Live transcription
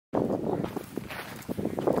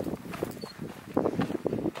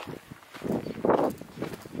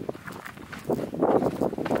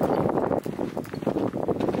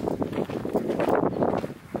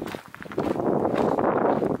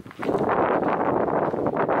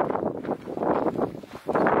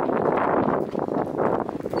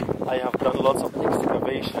lots of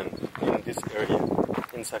excavation in this area,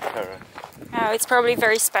 in Saqqara. Oh, it's probably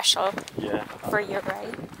very special. Yeah. For you,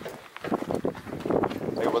 right?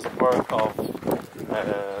 I was a part of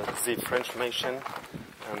the French mission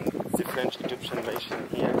and the French-Egyptian mission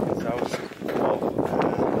here in south of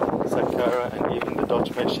Saqqara, and even the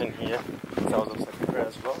Dutch mission here in south of Saqqara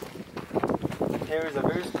as well. Here is a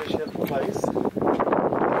very special place.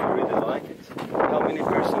 I really like it. How many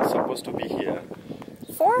persons supposed to be here?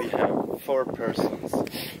 4? We have 4 persons.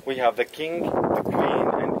 We have the king, the queen,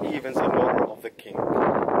 and even the daughter of the king.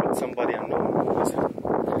 But somebody unknown who is him.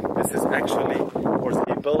 This is actually, of course,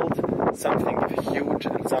 he built something huge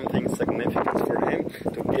and something significant for him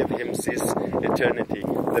to give him this eternity.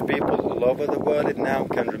 The people all over the world now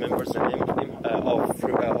can remember the name of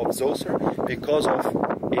Djoser because of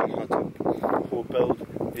Imhotep, who built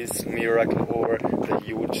this miracle or the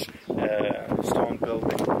huge stone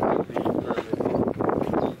building, the pyramid.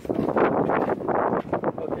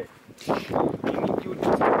 Okay, I need you to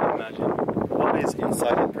imagine what is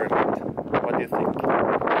inside the pyramid. What do you think?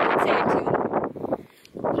 Say it too.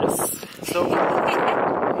 Yes. So,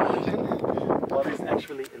 what is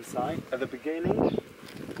actually inside? At the beginning,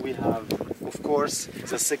 we have, of course,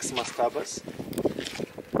 the 6 mastabas.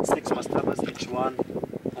 6 mastabas, each one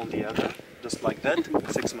on the other, just like that.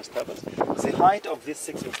 6 mastabas. The height of these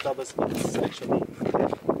 6 mastabas is actually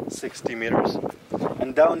 60 meters.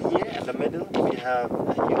 And down here in the middle, we have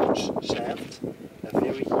a huge shaft, a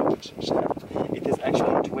very huge shaft. It is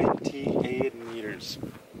actually 28 meters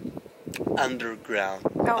underground,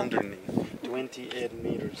 underneath. 28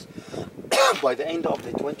 meters. By the end of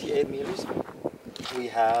the 28 meters, we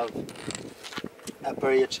have a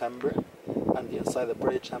prayer chamber, and inside the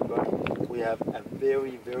prayer chamber, we have a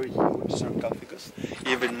very, very huge sarcophagus,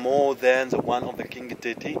 even more than the one of the King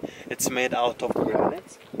Teti. It's made out of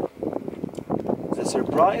granite. The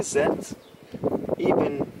surprise that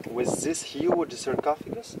even with this huge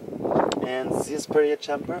sarcophagus and this prayer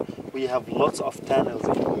chamber, we have lots of tunnels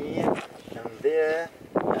in here and there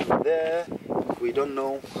and there. We don't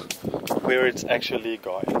know where it's actually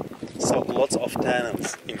going. So lots of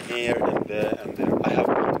tunnels in here and there and there. I have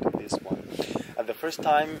been to this one. At the first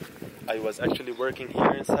time I was actually working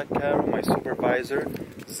here in Saqqara, my supervisor,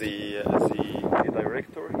 the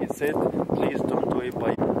director, he said, please don't do it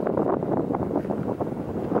by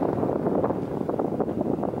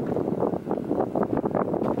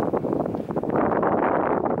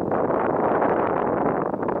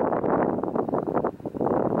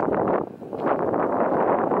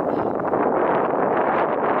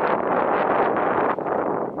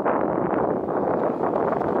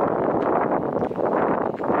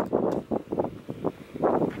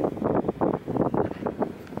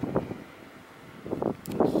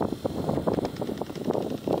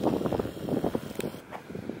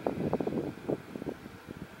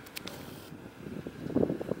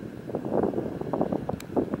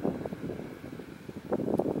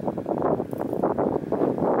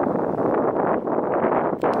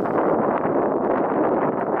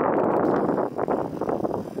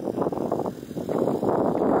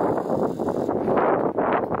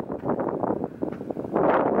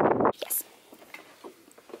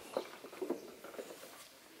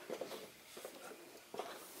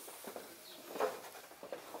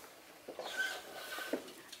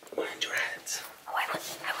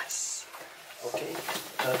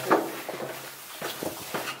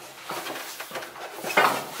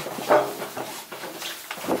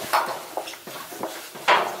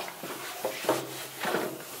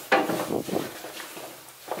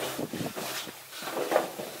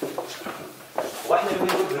واحنا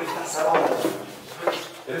اليومين دول بنفتح 7 ولا 8؟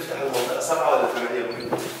 بنفتح المنطقة 7 ولا 8 يومين؟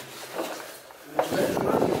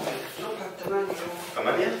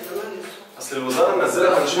 8؟ أصل الوزارة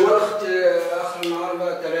منزلة منشور وقت آخر النهار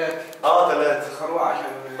بقى 3 3 خروع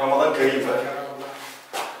عشان رمضان كريم بقى.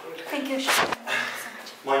 Thank you.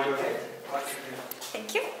 Mind your head.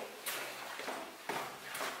 Thank you.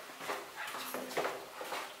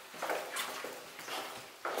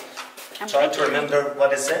 Try to remember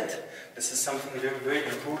what is it. This is something very, very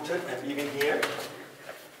important, and even here.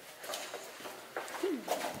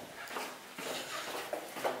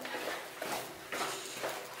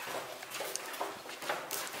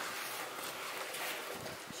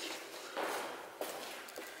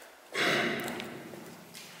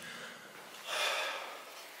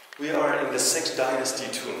 We are in the 6th dynasty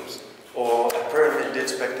tombs, or a pyramid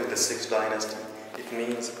dates back to the 6th dynasty. It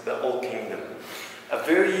means the old kingdom. A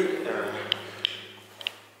very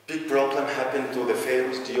big problem happened to the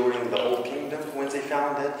pharaohs during the Old Kingdom when they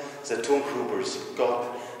found that the tomb robbers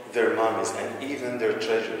got their mummies and even their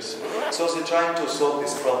treasures. So they're trying to solve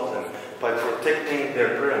this problem by protecting their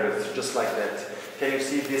pyramids, just like that. Can you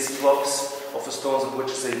see these blocks of stones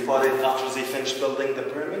which they put it after they finished building the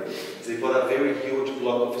pyramid? They put a very huge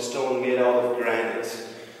block of stone made out of granite,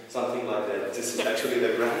 something like that. This is actually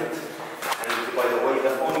the granite. And by the way,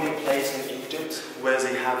 the only place in Egypt where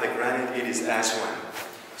they have the granite, it is Aswan.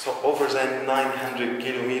 So over than 900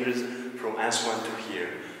 kilometers from Aswan to here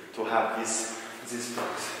to have these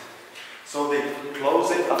blocks. So they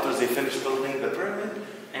close it after they finish building the pyramid,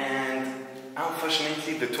 and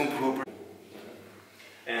unfortunately the tomb proper.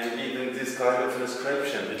 And even this kind of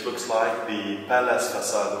inscription, it looks like the palace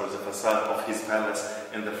facade or the facade of his palace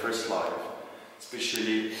in the first life.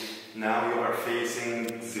 Especially now you are facing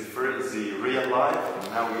the real life,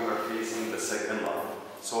 and now you are facing the second life.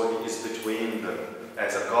 So he is between them.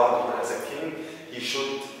 As a god or as a king, he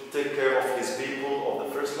should take care of his people of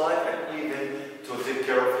the first life and even to take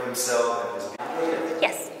care of himself and his people.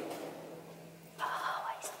 Yes.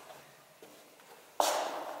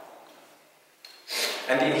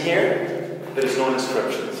 And in here, there is no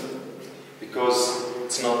inscriptions because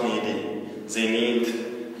it's not needy. They need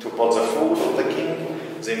to put the food of the king,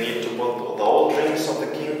 they need to put the old drinks of the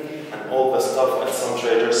king and all the stuff and some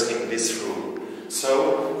treasures in this room.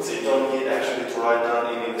 So they don't need actually to write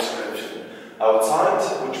down any inscription. Outside,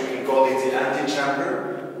 which we can call it the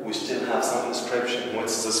antechamber, we still have some inscription,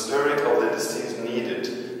 which the spirit of the deceased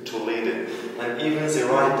needed to lead it. And even they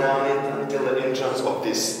write down it until the entrance of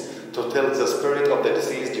this. To tell the spirit of the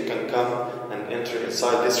deceased, you can come and enter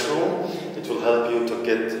inside this room. It will help you to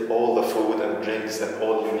get all the food and drinks and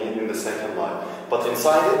all you need in the second life. But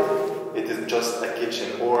inside it, it is just a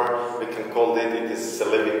kitchen, or we can call it is a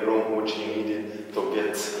living room which he needed to get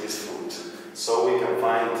his food. So we can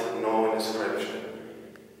find no inscription.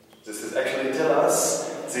 This is actually tell us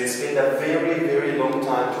they spend a very, very long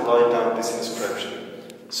time to write down this inscription.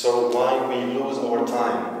 So why we lose our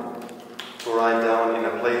time to write down in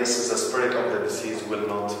a place the spirit of the deceased will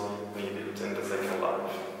not need it in the second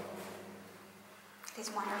life. It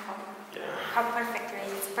is wonderful. Yeah. How perfect it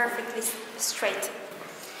is. It's perfectly straight.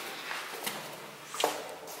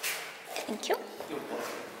 Thank you.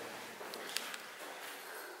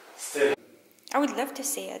 Still. I would love to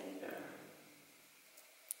see it. Yeah.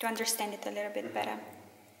 To understand it a little bit better.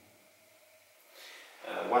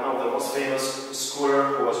 One of the most famous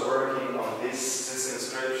scholars who was working on this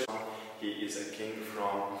inscription, he is a king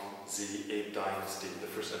from the 8th dynasty, the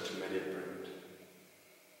first intermediate period.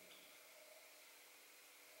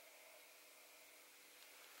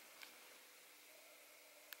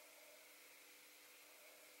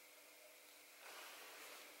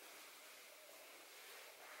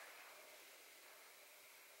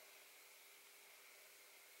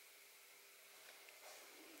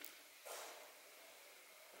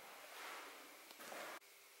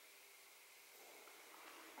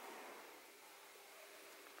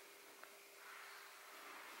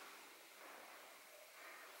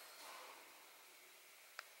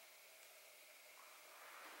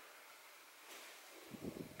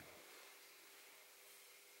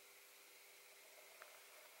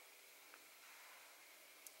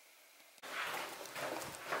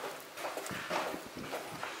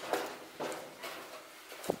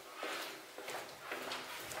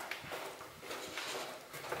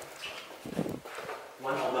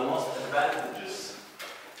 One of the most advantages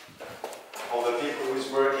of the people who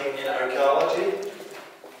is working in archaeology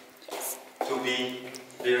to be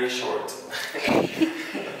very short.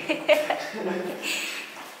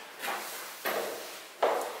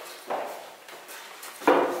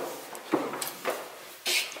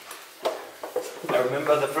 I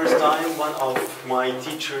remember the first time one of my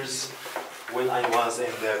teachers, when I was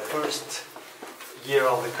in the first year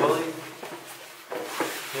of the college,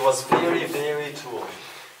 he was very, very tall.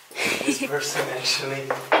 This person actually,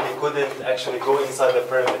 he couldn't actually go inside the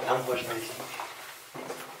pyramid, unfortunately.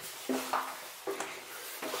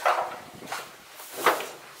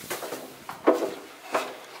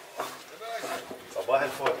 صباح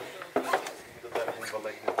الفل.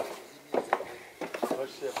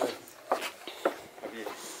 خش يا فندم.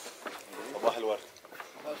 حبيبي. صباح الورد.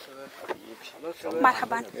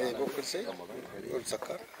 مرحبا. ايه بوك كل شيء؟ قول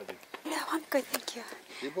سكر. No, I'm good, thank you.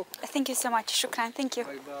 ايه بوك؟ Thank you so much. شكرا. Thank you.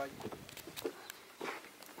 باي باي.